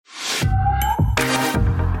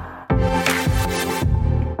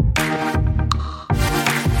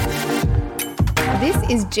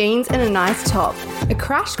is Jeans and a Nice Top, a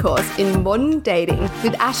crash course in modern dating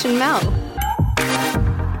with Ash and Mel.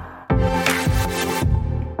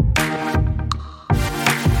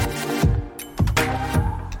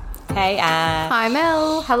 Hey, Ash. Hi,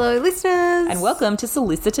 Mel. Hello, listeners. And welcome to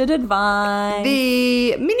Solicited Advice.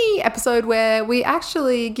 The mini episode where we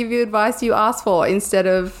actually give you advice you ask for instead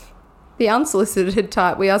of the unsolicited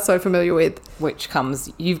type we are so familiar with. Which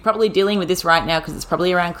comes, you're probably dealing with this right now because it's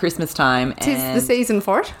probably around Christmas time. Tis the season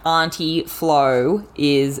for it. Auntie Flo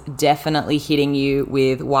is definitely hitting you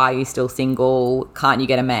with, why are you still single? Can't you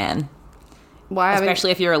get a man? Why?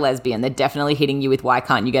 Especially if you're a lesbian. They're definitely hitting you with, why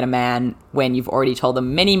can't you get a man, when you've already told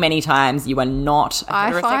them many, many times you are not a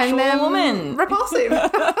heterosexual I find them woman. repulsive.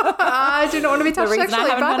 I do not want to be touched The reason sexually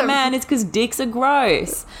I haven't by had a them. man is because dicks are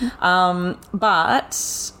gross.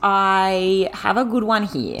 But I have a good one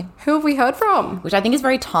here, Who have we heard from? which I think is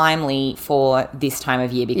very timely for this time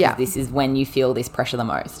of year because Yeah. this is when you feel this pressure the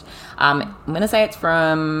most. I'm going to say it's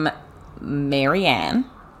from Marianne.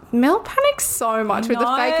 Mel panics so much with the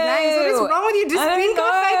fake names. What is wrong with you? Just think of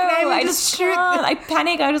a fake name and I just shoot. I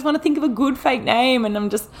panic. I just want to think of a good fake name, and I'm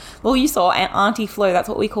just, well, you saw Auntie Flo. That's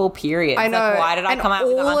what we call periods. I know. Like, why did I come out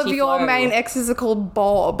with all Auntie of your Flo? main exes are called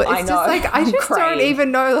Bob. It's I just know. like, I just don't Great.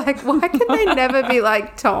 even know, like, why can they never be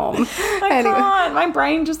like Tom? I can't. My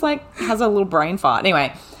brain just like has a little brain fart.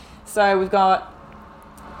 Anyway, so we've got,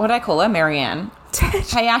 what did I call her? Marianne.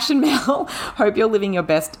 Hey, Ash and Mel. Hope you're living your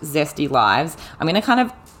best zesty lives. I'm going to kind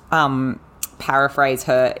of paraphrase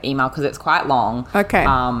her email because it's quite long. Okay.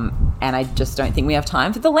 And I just don't think we have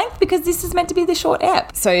time for the length because this is meant to be the short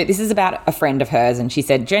ep. So this is about a friend of hers, and she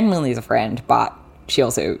said genuinely is a friend, but she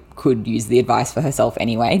also could use the advice for herself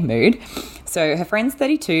anyway, mood. So her friend's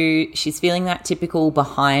 32. She's feeling that typical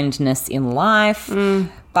behindness in life,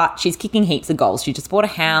 but she's kicking heaps of goals. She just bought a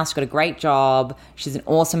house, she's got a great job, she's an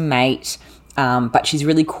awesome mate, but she's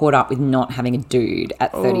really caught up with not having a dude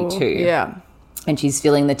at 32. Yeah. And she's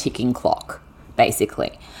feeling the ticking clock,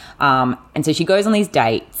 basically. And so she goes on these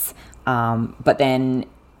dates, but then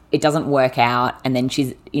it doesn't work out, and then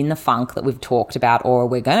she's in the funk that we've talked about, or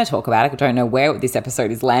we're going to talk about. I don't know where this episode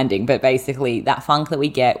is landing, but basically that funk that we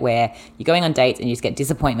get where you're going on dates and you just get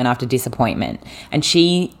disappointment after disappointment. And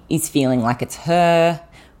she is feeling like it's her,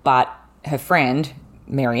 but her friend,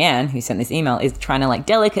 Marianne, who sent this email, is trying to like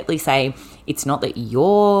delicately say, it's not that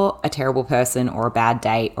you're a terrible person or a bad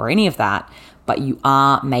date or any of that, but you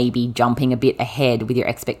are maybe jumping a bit ahead with your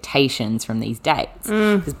expectations from these dates.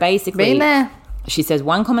 Because basically, Been there. she says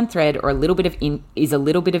one common thread or a little bit of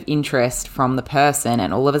interest from the person,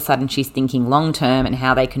 and all of a sudden she's thinking long term and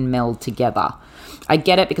how they can meld together. I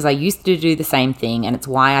get it because I used to do the same thing, and it's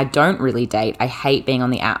why I don't really date. I hate being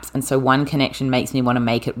on the apps, and so one connection makes me want to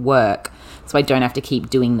make it work so I don't have to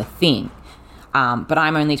keep doing the thing. But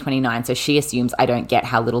I'm only 29, so she assumes I don't get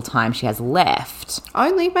how little time she has left.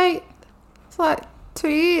 Only, mate. It's like 2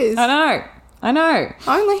 years. I know.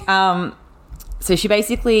 Only. So she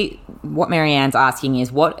basically, what Marianne's asking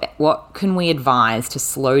is, what can we advise to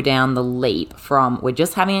slow down the leap from we're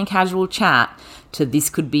just having a casual chat to this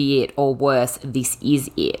could be it, or worse, this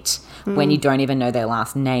is it, when you don't even know their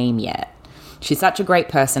last name yet. She's such a great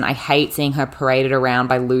person. I hate seeing her paraded around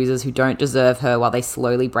by losers who don't deserve her while they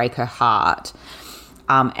slowly break her heart.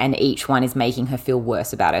 And each one is making her feel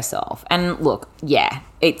worse about herself. And look, yeah,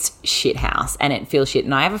 it's shithouse and it feels shit.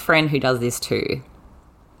 And I have a friend who does this too,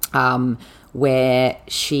 where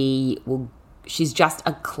she's just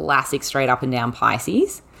a classic straight up and down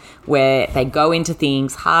Pisces, where they go into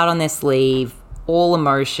things hard on their sleeve, all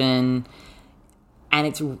emotion,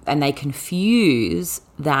 and they confuse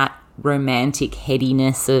that romantic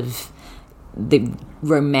headiness of the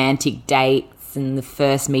romantic dates and the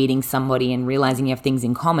first meeting somebody and realizing you have things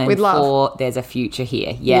in common with love. For there's a future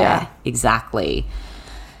here. Yeah, exactly.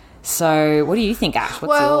 So what do you think, Ash?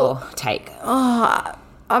 What's your take? I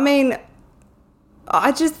mean,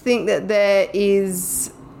 I just think that there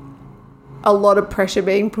is a lot of pressure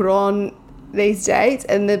being put on these dates,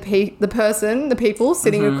 and the people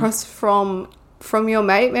sitting across from your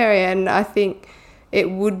mate, Marianne. I think it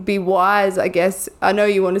would be wise, I guess. I know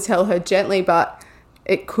you want to tell her gently, but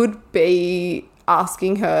it could be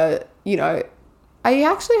asking her, you know, are you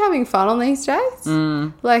actually having fun on these dates?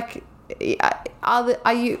 Like,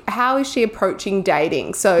 how is she approaching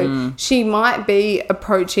dating? So she might be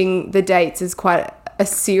approaching the dates as quite a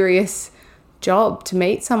serious job to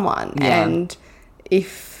meet someone. Yeah. And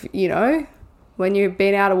if, you know, when you've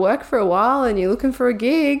been out of work for a while and you're looking for a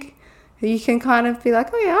gig, you can kind of be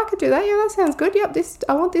like, oh yeah, I could do that. Yeah, that sounds good. Yep,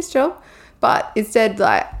 I want this job. But instead,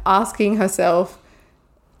 like, asking herself,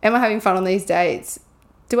 am I having fun on these dates?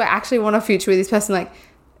 Do I actually want a future with this person? Like,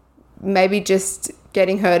 maybe just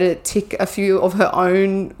getting her to tick a few of her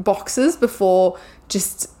own boxes before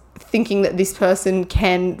just thinking that this person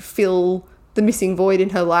can fill the missing void in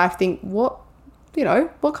her life. Think, what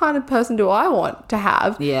kind of person do I want to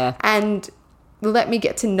have? Yeah. And let me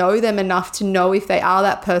get to know them enough to know if they are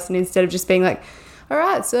that person, instead of just being like, all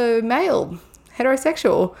right, so male,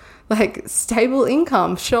 heterosexual, like stable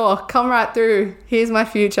income, sure, come right through. Here's my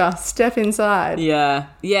future. Step inside. Yeah.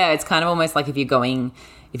 Yeah, it's kind of almost like if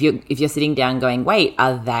you're sitting down going, wait,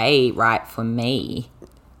 are they right for me?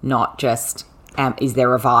 Not just, is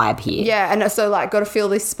there a vibe here? Yeah, and so like got to feel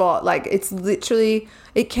this spot. Like it's literally,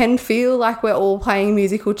 it can feel like we're all playing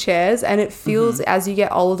musical chairs, and it feels as you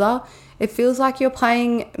get older, it feels like you're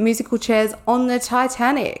playing musical chairs on the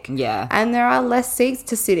Titanic. Yeah. And there are less seats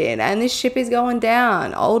to sit in, and this ship is going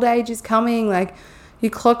down. Old age is coming. Like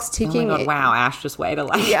your clock's ticking. Oh my God, wow, Ash just way to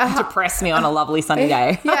depress me on a lovely sunny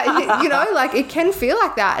day. Yeah, like it can feel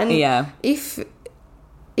like that. And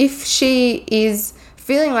if she is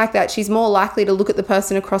feeling like that, she's more likely to look at the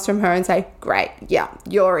person across from her and say, great, yeah,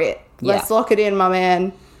 you're it. Let's lock it in, my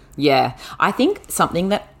man. Yeah. I think something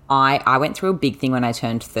that I went through a big thing when I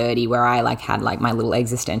turned 30 where I like had like my little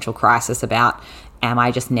existential crisis about, am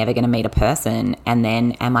I just never going to meet a person? And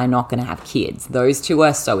then am I not going to have kids? Those two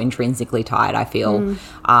are so intrinsically tied, I feel,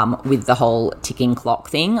 with the whole ticking clock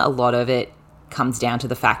thing. A lot of it comes down to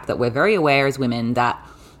the fact that we're very aware as women that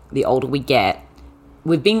the older we get,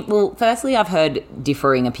 firstly, I've heard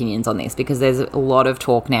differing opinions on this, because there's a lot of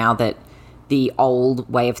talk now that the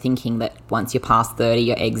old way of thinking that once you're past 30,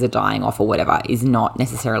 your eggs are dying off or whatever is not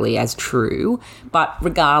necessarily as true. But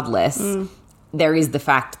regardless, there is the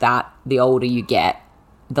fact that the older you get,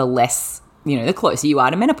 the less, the closer you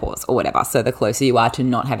are to menopause or whatever. So the closer you are to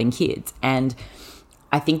not having kids. And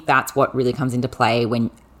I think that's what really comes into play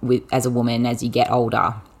as a woman as you get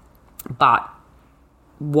older. But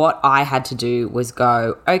what I had to do was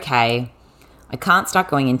go, okay, I can't start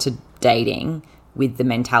going into dating with the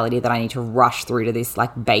mentality that I need to rush through to this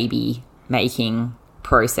like baby making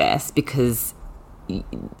process, because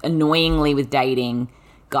annoyingly with dating,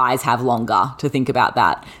 guys have longer to think about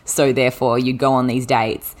that. So therefore you go on these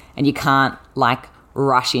dates and you can't like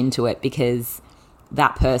rush into it, because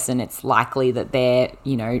that person, it's likely that they're,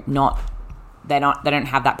 they don't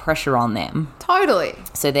have that pressure on them. Totally.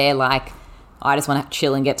 So they're like, I just want to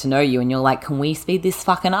chill and get to know you. And you're like, can we speed this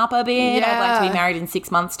fucking up a bit? Yeah. I'd like to be married in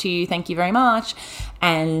 6 months to you. Thank you very much.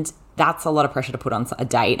 And that's a lot of pressure to put on a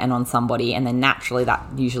date and on somebody. And then naturally that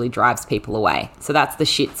usually drives people away. So that's the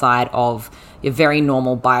shit side of your very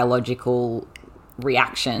normal biological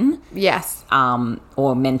reaction. Yes.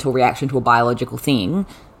 Or mental reaction to a biological thing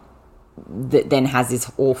that then has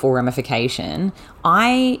this awful ramification.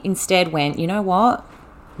 I instead went, you know what?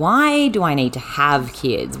 Why do I need to have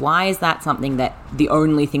kids? Why is that something that the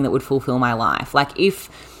only thing that would fulfill my life? Like if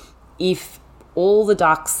all the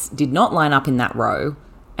ducks did not line up in that row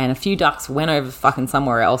and a few ducks went over fucking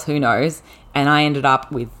somewhere else, who knows, and I ended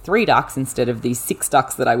up with 3 ducks instead of these 6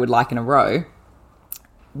 ducks that I would like in a row,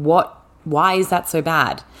 why is that so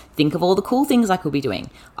bad? Think of all the cool things I could be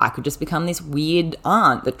doing. I could just become this weird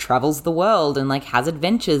aunt that travels the world and like has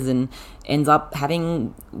adventures and ends up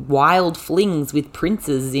having wild flings with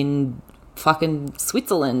princes in fucking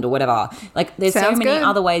Switzerland or whatever. Like there's Sounds so many good.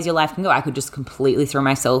 other ways your life can go. I could just completely throw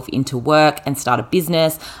myself into work and start a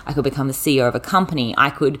business. I could become the CEO of a company. I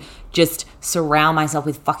could just surround myself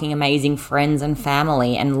with fucking amazing friends and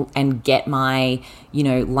family and get my,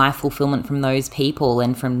 life fulfillment from those people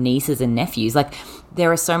and from nieces and nephews. Like there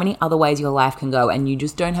are so many other ways your life can go and you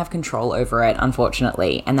just don't have control over it,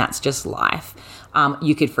 unfortunately. And that's just life.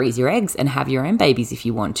 You could freeze your eggs and have your own babies if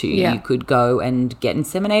you want to. Yeah. You could go and get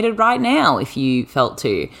inseminated right now if you felt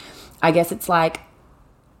to. I guess it's like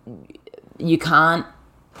you can't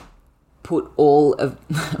put all of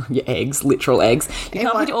your eggs, literal eggs. You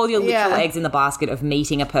can't put all your literal eggs in the basket of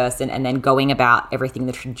meeting a person and then going about everything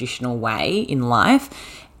the traditional way in life,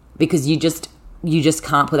 because you just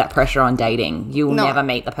can't put that pressure on dating. You'll never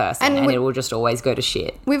meet the person and it will just always go to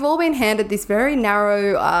shit. We've all been handed this very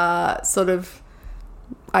narrow sort of,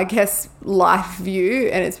 I guess, life view,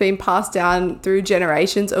 and it's been passed down through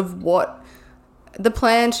generations of what the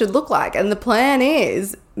plan should look like. And the plan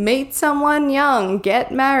is meet someone young,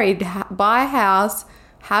 get married, buy a house,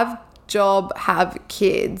 have job, have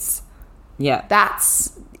kids. Yeah.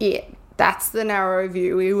 That's it. That's the narrow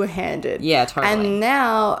view we were handed. Yeah, totally. And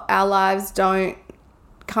now our lives don't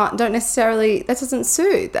don't necessarily, that doesn't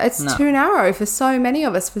suit. It's too narrow for so many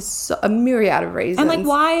of us for a myriad of reasons. And like,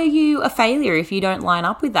 why are you a failure if you don't line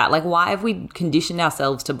up with that? Like, why have we conditioned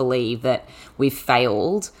ourselves to believe that we've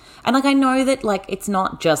failed? And like, I know that like, it's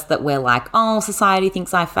not just that we're like, oh, society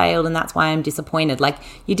thinks I failed and that's why I'm disappointed. Like,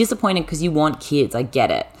 you're disappointed because you want kids. I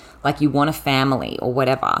get it. Like, you want a family or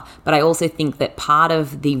whatever. But I also think that part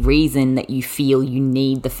of the reason that you feel you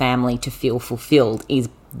need the family to feel fulfilled is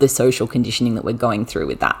the social conditioning that we're going through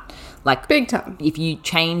with that. Like, big time. If you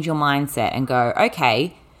change your mindset and go,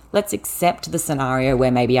 okay, let's accept the scenario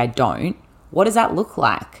where maybe I don't, what does that look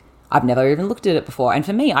like? I've never even looked at it before. And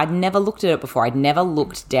for me, I'd never looked at it before. I'd never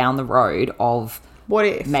looked down the road of what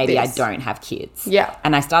if maybe this? I don't have kids. Yeah.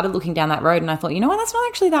 And I started looking down that road and I thought, you know what, that's not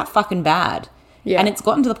actually that fucking bad. Yeah. And it's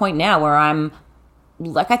gotten to the point now where I'm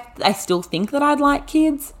like, I still think that I'd like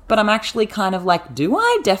kids, but I'm actually kind of like, do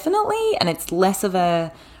I? Definitely. And it's less of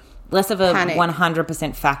a Panic.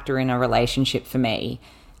 100% factor in a relationship for me.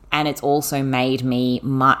 And it's also made me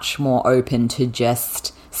much more open to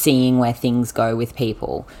just seeing where things go with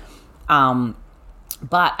people.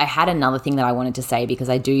 But I had another thing that I wanted to say, because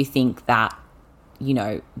I do think that, you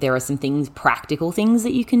know, there are some things, practical things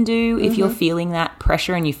that you can do if you're feeling that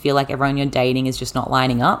pressure and you feel like everyone you're dating is just not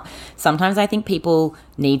lining up. Sometimes I think people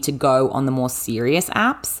need to go on the more serious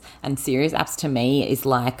apps, and serious apps to me is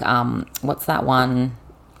like, what's that one?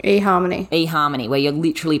 eHarmony, where you're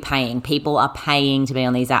literally paying. People are paying to be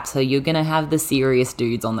on these apps, so you're going to have the serious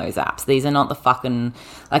dudes on those apps. These are not the fucking,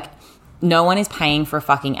 like, no one is paying for a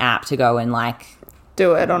fucking app to go and like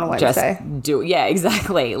do it on a Wednesday. Just do it. Yeah,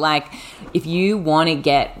 exactly. Like, if you want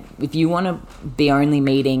to be only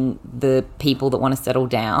meeting the people that want to settle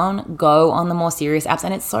down, go on the more serious apps.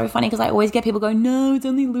 And it's so funny because I always get people going, no, it's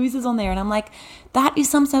only losers on there. And I'm like, that is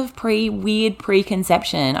some sort of weird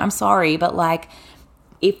preconception. I'm sorry, but like,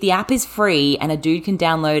 if the app is free and a dude can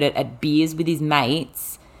download it at beers with his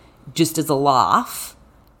mates just as a laugh,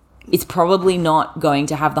 it's probably not going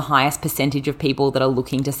to have the highest percentage of people that are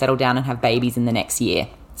looking to settle down and have babies in the next year.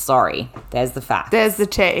 Sorry. There's the fact. There's the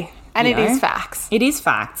tea. And You it know? is facts. It is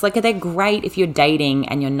facts. Like, they're great if you're dating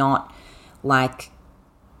and you're not like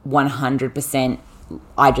 100%,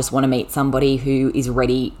 I just want to meet somebody who is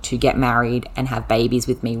ready to get married and have babies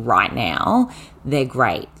with me right now. They're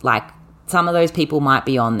great. Like, some of those people might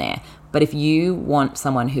be on there. But if you want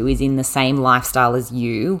someone who is in the same lifestyle as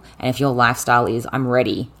you, and if your lifestyle is, I'm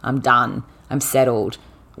ready, I'm done, I'm settled,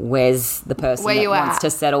 where's the person that wants to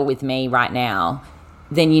settle with me right now,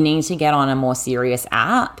 then you need to get on a more serious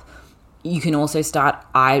app. You can also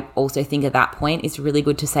I also think at that point it's really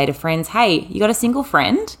good to say to friends, hey, you got a single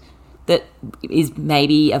friend that is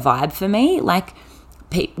maybe a vibe for me? Like,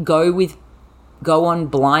 go on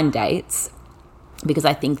blind dates, because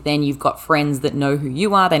I think then you've got friends that know who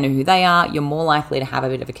you are, they know who they are, you're more likely to have a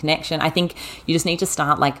bit of a connection. I think you just need to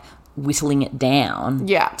start like whittling it down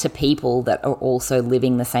to people that are also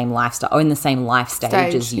living the same lifestyle or in the same life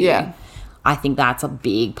stage as you. Yeah. I think that's a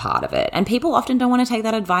big part of it. And people often don't want to take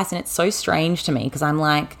that advice, and it's so strange to me because I'm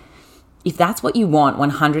like, if that's what you want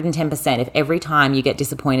 110%, if every time you get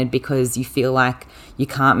disappointed because you feel like you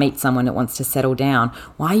can't meet someone that wants to settle down,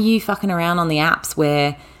 why are you fucking around on the apps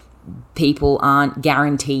where people aren't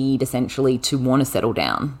guaranteed essentially to want to settle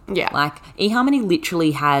down? Yeah. Like, eHarmony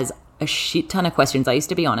literally has a shit ton of questions. I used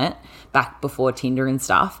to be on it back before Tinder and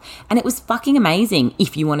stuff, and it was fucking amazing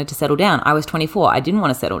if you wanted to settle down. I was 24. I didn't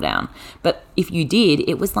want to settle down. But if you did,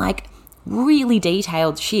 it was like really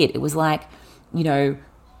detailed shit. It was like, you know,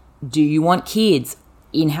 do you want kids?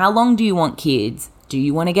 In how long do you want kids? Do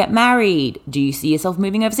you want to get married? Do you see yourself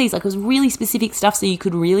moving overseas? Like, it was really specific stuff, so you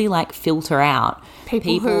could really like filter out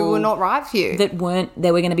people who were not right for you. That were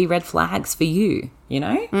going to be red flags for you, you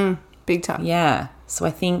know? Big time. Yeah. So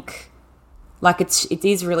I think like it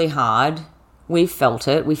is really hard. We've felt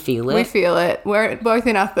it. We feel it. We feel it. We're both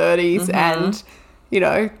in our 30s and, you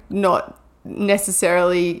know, not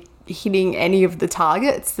necessarily hitting any of the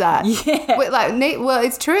targets that well,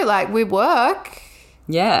 it's true. Like, we work.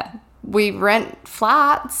 Yeah. We rent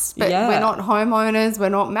flats, but we're not homeowners. We're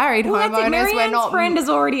not married homeowners. We're not. Friend is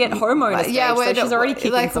already at homeowner stage, so she's already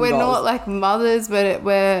kicking like, some we're goals. not like mothers, but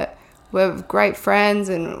we're great friends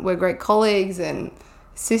and we're great colleagues and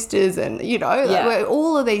sisters, and you know, like, we're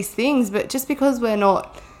all of these things. But just because we're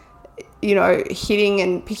not, you know, hitting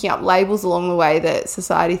and picking up labels along the way that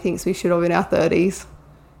society thinks we should have in our 30s,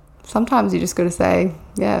 sometimes you just got to say,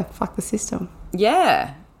 yeah, fuck the system.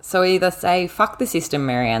 Yeah. So either say, fuck the system,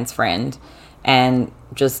 Marianne's friend, and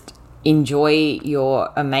just enjoy your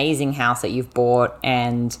amazing house that you've bought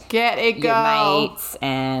and get it, your girl. mates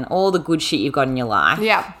and all the good shit you've got in your life.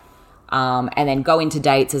 Yeah. and then go into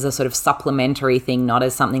dates as a sort of supplementary thing, not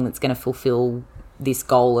as something that's going to fulfill this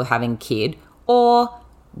goal of having a kid, or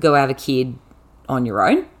go have a kid on your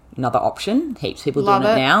own. Another option. Heaps of people Love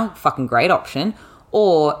doing it it. now. Fucking great option.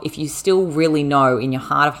 Or if you still really know in your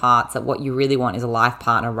heart of hearts that what you really want is a life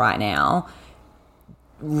partner right now,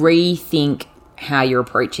 rethink how you're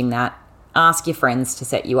approaching that. Ask your friends to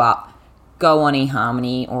set you up. Go on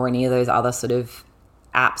eHarmony or any of those other sort of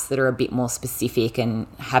apps that are a bit more specific and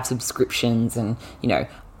have subscriptions and, you know,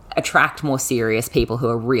 attract more serious people who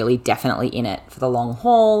are really definitely in it for the long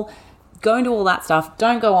haul. Go into all that stuff.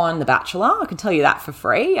 Don't go on The Bachelor. I can tell you that for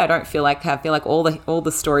free. I feel like all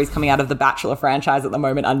the stories coming out of the Bachelor franchise at the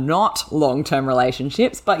moment are not long-term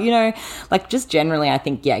relationships. But, you know, like just generally, I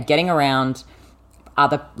think, yeah, getting around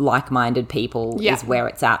other like-minded people is where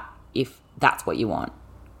it's at if that's what you want.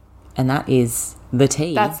 And that is the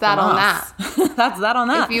tea. That's that from on us. that. That's that on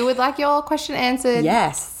that. If you would like your question answered,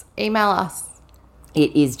 yes. email us.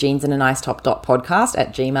 It is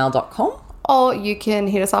jeansandanice.podcast@gmail.com. Or you can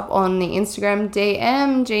hit us up on the Instagram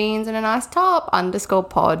DM, jeans and a nice top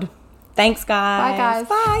 _pod. Thanks, guys. Bye, guys.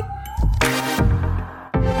 Bye.